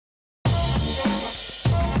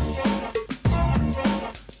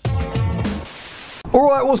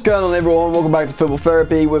Alright, what's going on everyone? Welcome back to Football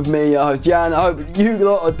Therapy with me, your host Jan. I hope you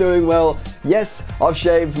lot are doing well. Yes, I've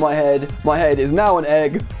shaved my head. My head is now an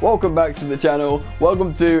egg. Welcome back to the channel.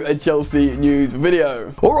 Welcome to a Chelsea news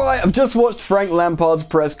video. Alright, I've just watched Frank Lampard's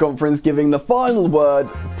press conference giving the final word,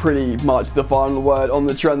 pretty much the final word on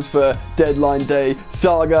the transfer deadline day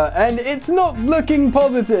saga, and it's not looking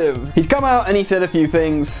positive. He's come out and he said a few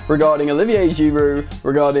things regarding Olivier Giroud,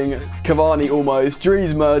 regarding Cavani almost,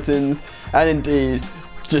 Dries Mertens, and indeed,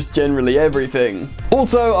 just generally everything.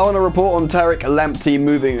 Also, I want to report on Tariq Lamptey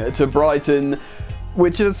moving to Brighton,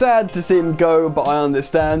 which is sad to see him go, but I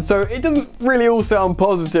understand. So it doesn't really all sound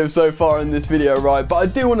positive so far in this video, right? But I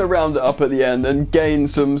do want to round it up at the end and gain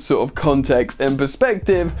some sort of context and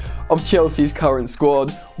perspective of Chelsea's current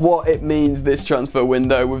squad, what it means this transfer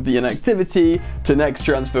window with the inactivity to next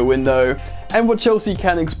transfer window, and what Chelsea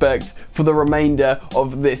can expect for the remainder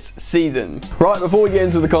of this season. Right, before we get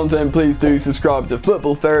into the content, please do subscribe to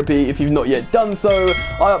Football Therapy if you've not yet done so.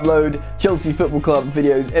 I upload Chelsea Football Club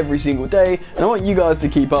videos every single day, and I want you guys to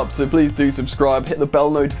keep up, so please do subscribe, hit the bell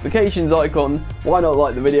notifications icon. Why not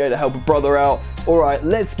like the video to help a brother out? Alright,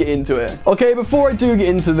 let's get into it. Okay, before I do get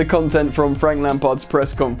into the content from Frank Lampard's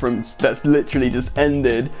press conference that's literally just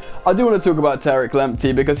ended, I do want to talk about Tariq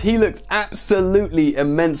Lamptey because he looks absolutely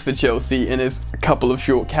immense for Chelsea in his couple of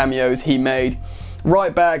short cameos he made.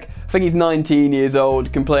 Right back, I think he's 19 years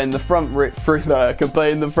old, can play in the front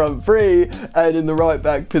three, and in the right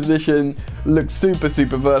back position, looks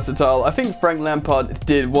super versatile. I think Frank Lampard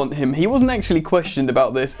did want him. He wasn't actually questioned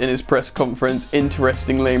about this in his press conference,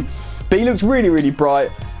 interestingly. But he looks really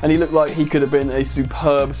bright, and he looked like he could have been a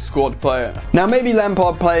superb squad player. Now, maybe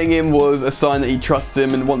Lampard playing him was a sign that he trusts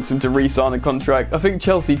him and wants him to re-sign a contract. I think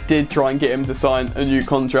Chelsea did try and get him to sign a new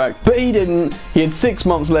contract, but he didn't. He had 6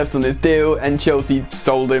 months left on his deal, and Chelsea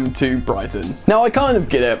sold him to Brighton. Now, I kind of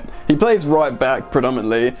get it. He plays right back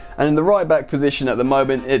predominantly, and in the right back position at the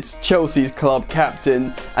moment, it's Chelsea's club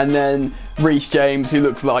captain, and then Reece James, who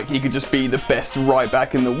looks like he could just be the best right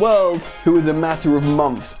back in the world, who is a matter of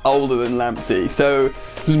months older than Lamptey. So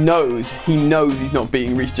he knows he's not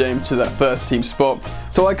beating Reece James to that first team spot.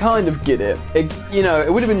 So I kind of get it. You know,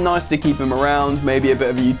 it would have been nice to keep him around, maybe a bit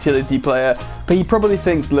of a utility player, but he probably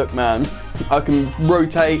thinks, look man, I can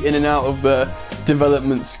rotate in and out of the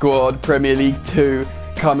development squad, Premier League 2,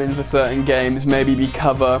 come in for certain games, maybe be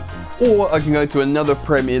cover, or I can go to another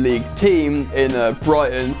Premier League team in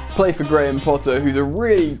Brighton, play for Graham Potter, who's a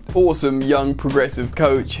really awesome young progressive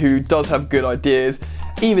coach who does have good ideas.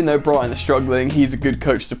 Even though Brighton are struggling, he's a good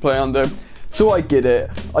coach to play under. So I get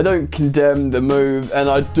it. I don't condemn the move, and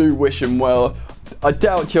I do wish him well. I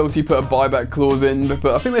doubt Chelsea put a buyback clause in,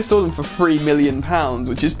 but I think they sold him for £3 million,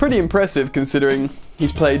 which is pretty impressive considering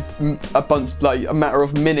he's played a matter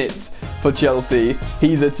of minutes for Chelsea.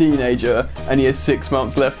 He's a teenager and he has 6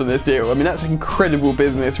 months left on this deal. I mean, that's incredible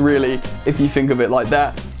business, really, if you think of it like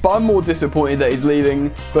that. But I'm more disappointed that he's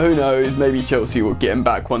leaving, but who knows, maybe Chelsea will get him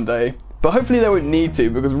back one day. But hopefully they won't need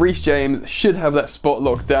to, because Reece James should have that spot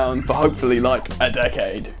locked down for hopefully like a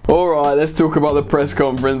decade. Alright, let's talk about the press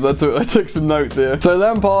conference. I took some notes here. So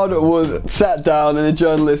Lampard was sat down and a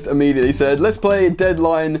journalist immediately said, let's play a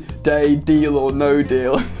deadline day deal or no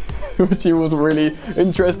deal. Which he wasn't really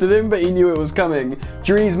interested in, but he knew it was coming.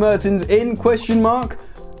 Dries Mertens in, question mark?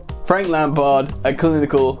 Frank Lampard, a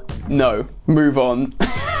clinical no. Move on.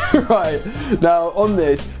 Right, now on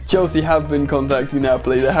this, Chelsea have been contacting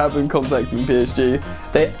Napoli, they have been contacting PSG,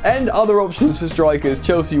 and other options for strikers.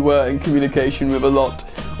 Chelsea were in communication with a lot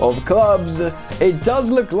of clubs. It does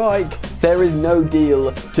look like there is no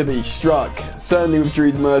deal to be struck, certainly with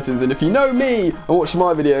Dries Mertens, and if you know me and watch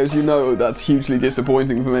my videos, you know that's hugely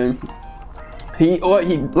disappointing for me.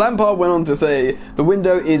 Lampard went on to say, the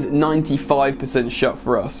window is 95% shut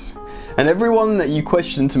for us. And everyone that you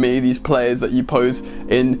question to me, these players that you pose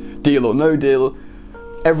in deal or no deal,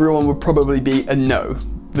 everyone would probably be a no,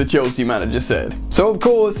 the Chelsea manager said. So of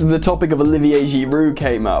course, the topic of Olivier Giroud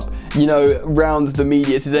came up. You know, around the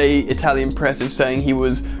media today, Italian press is saying he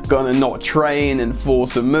was gonna not train and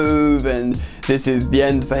force a move, and this is the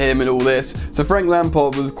end for him and all this. So Frank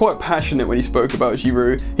Lampard was quite passionate when he spoke about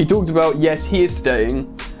Giroud. He talked about, yes, he is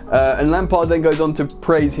staying. And Lampard then goes on to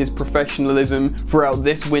praise his professionalism throughout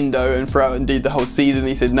this window and throughout indeed the whole season.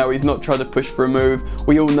 He said no, he's not tried to push for a move.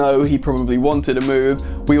 We all know he probably wanted a move.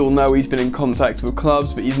 We all know he's been in contact with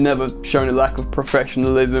clubs, but he's never shown a lack of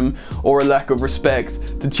professionalism or a lack of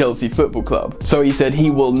respect to Chelsea Football Club. So he said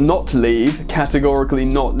he will not leave, categorically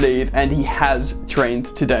not leave, and he has trained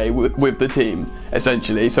today with the team,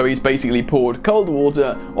 essentially. So he's basically poured cold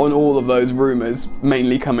water on all of those rumours,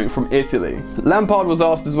 mainly coming from Italy. Lampard was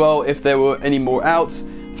asked as well if there were any more outs.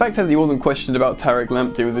 Fact is, he wasn't questioned about Tariq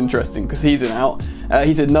Lamptey. Was interesting because he's an out.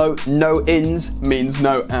 He said no ins means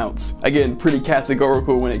no outs. Again, pretty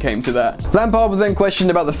categorical when it came to that. Lampard was then questioned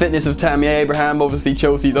about the fitness of Tammy Abraham, obviously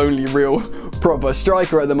Chelsea's only real proper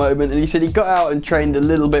striker at the moment, and he said he got out and trained a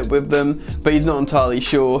little bit with them, but he's not entirely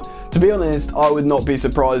sure. To be honest, I would not be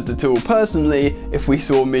surprised at all personally if we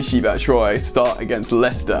saw Michy Batshuayi start against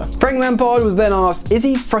Leicester. Frank Lampard was then asked, is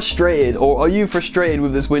he frustrated, or are you frustrated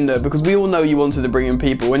with this window, because we all know you wanted to bring in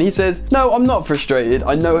people, and he says, no, I'm not frustrated,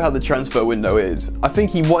 I know how the transfer window is. I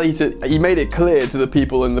think he made it clear to the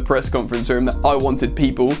people in the press conference room that I wanted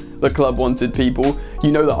people, the club wanted people,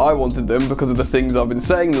 you know that I wanted them because of the things I've been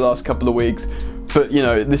saying the last couple of weeks, but you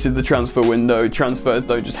know, this is the transfer window, transfers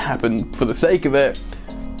don't just happen for the sake of it.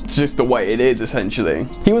 It's just the way it is, essentially.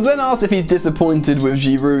 He was then asked if he's disappointed with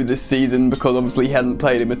Giroud this season because obviously he hadn't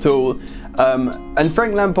played him at all. And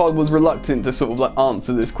Frank Lampard was reluctant to sort of like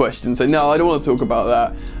answer this question, so no, I don't want to talk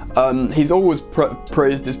about that. He's always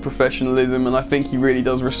praised his professionalism, and I think he really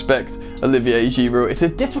does respect Olivier Giroud. It's a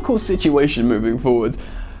difficult situation moving forward.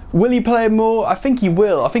 Will he play more? I think he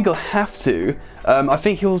will. I think he'll have to. I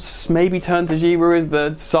think he'll maybe turn to Giroud as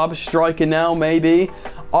the sub striker now, maybe.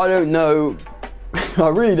 I don't know. I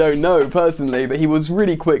really don't know personally, but he was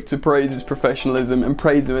really quick to praise his professionalism and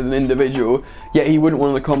praise him as an individual, yet he wouldn't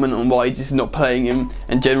want to comment on why he's just not playing him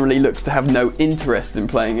and generally looks to have no interest in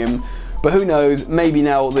playing him. But who knows, maybe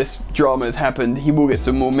now this drama has happened, he will get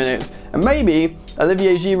some more minutes, and maybe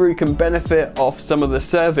Olivier Giroud can benefit off some of the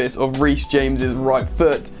service of Reece James's right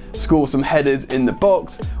foot, score some headers in the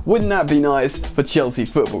box. Wouldn't that be nice for Chelsea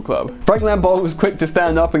Football Club? Frank Lampard was quick to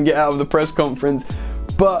stand up and get out of the press conference.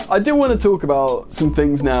 But I do want to talk about some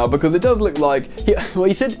things now, because it does look like,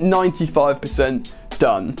 he said 95%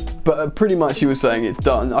 done, but pretty much he was saying it's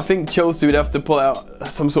done. I think Chelsea would have to pull out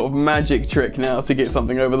some sort of magic trick now to get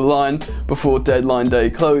something over the line before deadline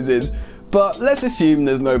day closes. But let's assume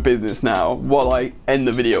there's no business now while I end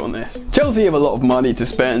the video on this. Chelsea have a lot of money to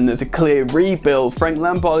spend, there's a clear rebuild. Frank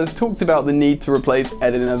Lampard has talked about the need to replace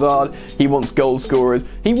Eden Hazard, he wants goal scorers,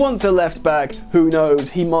 he wants a left back, who knows,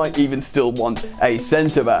 he might even still want a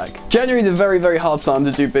centre back. January is a very, very hard time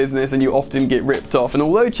to do business and you often get ripped off, and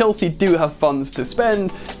although Chelsea do have funds to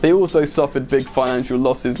spend, they also suffered big financial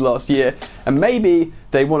losses last year, and maybe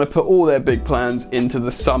they want to put all their big plans into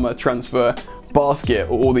the summer transfer basket,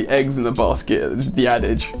 or all the eggs in the basket, is the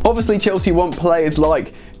adage. Obviously Chelsea want players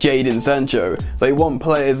like Jadon Sancho, they want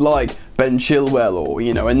players like Ben Chilwell, or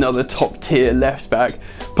you know, another top tier left back,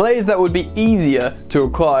 players that would be easier to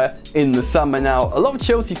acquire in the summer. Now a lot of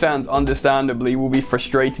Chelsea fans understandably will be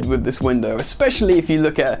frustrated with this window, especially if you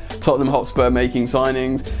look at Tottenham Hotspur making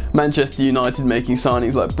signings, Manchester United making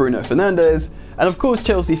signings like Bruno Fernandes, and of course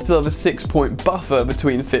Chelsea still have a 6-point buffer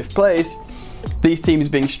between 5th place. These teams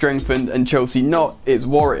being strengthened and Chelsea not is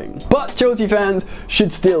worrying. But Chelsea fans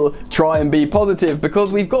should still try and be positive,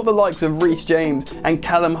 because we've got the likes of Reece James and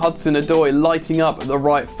Callum Hudson-Odoi lighting up at the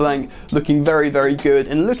right flank, looking very, very good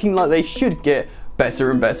and looking like they should get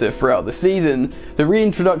better and better throughout the season. The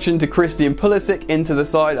reintroduction to Christian Pulisic into the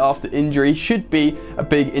side after injury should be a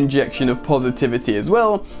big injection of positivity as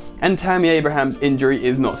well. And Tammy Abraham's injury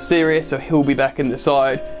is not serious, so he'll be back in the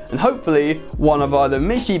side. And hopefully, one of either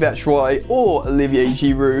Michy Batshuayi or Olivier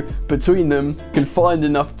Giroud between them can find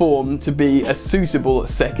enough form to be a suitable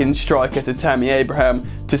second striker to Tammy Abraham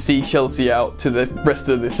to see Chelsea out to the rest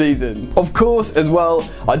of the season. Of course, as well,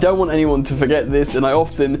 I don't want anyone to forget this, and I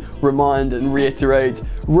often remind and reiterate,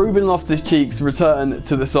 Ruben Loftus-Cheek's return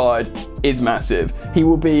to the side is massive. He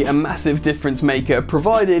will be a massive difference maker,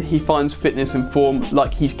 provided he finds fitness and form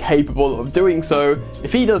like he's capable of doing so.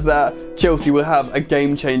 If he does that, Chelsea will have a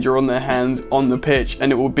game changer on their hands on the pitch,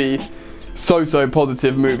 and it will be so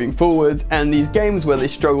positive moving forwards. And these games where they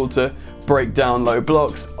struggle to break down low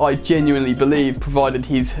blocks, I genuinely believe, provided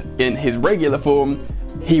he's in his regular form,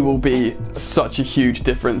 he will be such a huge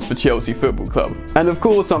difference for Chelsea Football Club. And of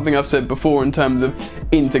course, something I've said before in terms of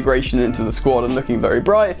integration into the squad and looking very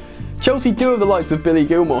bright, Chelsea do have the likes of Billy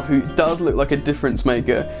Gilmour, who does look like a difference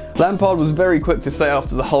maker. Lampard was very quick to say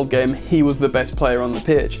after the Hull game he was the best player on the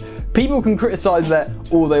pitch. People can criticise that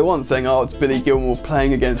all they want, saying, oh, it's Billy Gilmour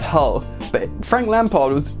playing against Hull. But Frank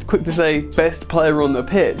Lampard was quick to say best player on the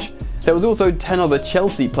pitch. There was also 10 other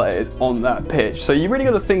Chelsea players on that pitch, so you really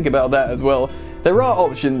got to think about that as well. There are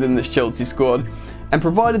options in this Chelsea squad, and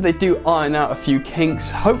provided they do iron out a few kinks,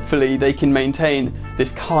 hopefully they can maintain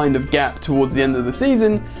this kind of gap towards the end of the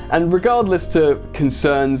season. And regardless to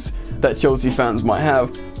concerns that Chelsea fans might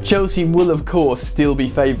have, Chelsea will of course still be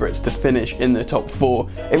favourites to finish in the top 4.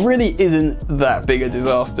 It really isn't that big a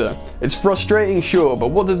disaster. It's frustrating, sure, but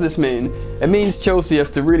what does this mean? It means Chelsea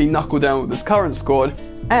have to really knuckle down with this current squad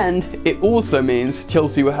And it also means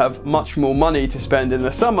Chelsea will have much more money to spend in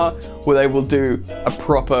the summer, where they will do a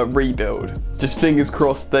proper rebuild. Just fingers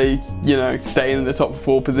crossed they, stay in the top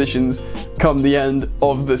 4 positions come the end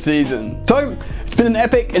of the season. So, it's been an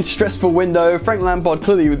epic and stressful window. Frank Lampard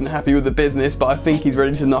clearly wasn't happy with the business, but I think he's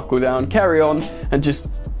ready to knuckle down, carry on, and just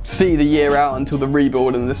see the year out until the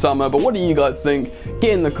rebuild in the summer. But what do you guys think?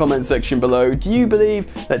 Get in the comment section below. Do you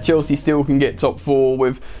believe that Chelsea still can get top 4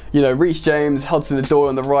 with, Reece James, Hudson-Odoi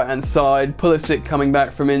on the right hand side, Pulisic coming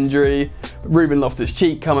back from injury, Ruben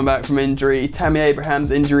Loftus-Cheek coming back from injury, Tammy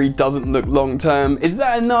Abraham's injury doesn't look long term. Is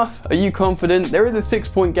that enough? Are you confident? There is a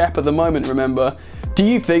 6-point gap at the moment, remember. Do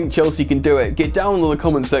you think Chelsea can do it? Get down in the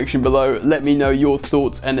comment section below. Let me know your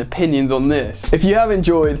thoughts and opinions on this. If you have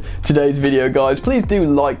enjoyed today's video, guys, please do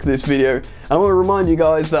like this video. I want to remind you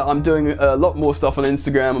guys that I'm doing a lot more stuff on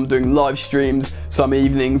Instagram. I'm doing live streams some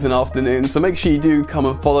evenings and afternoons. So make sure you do come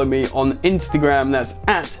and follow me on Instagram. That's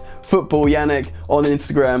at Football Yannick on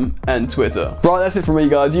Instagram and Twitter. Right, that's it from me,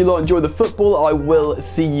 guys. You lot enjoy the football. I will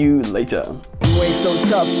see you later. You ain't so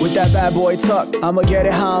tough with that bad boy tuck. I'ma get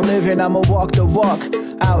it how I'm living, I'ma walk the walk.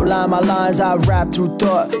 Outline my lines, I rap through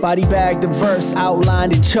thought. Body bag the verse,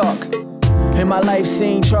 outlined in chalk. In my life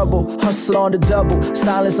seen trouble, hustle on the double.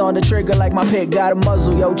 Silence on the trigger like my pick got a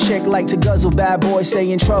muzzle. Yo, chick like to guzzle, bad boy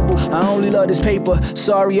stay in trouble. I only love this paper,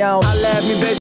 sorry I don't. I laugh me, baby.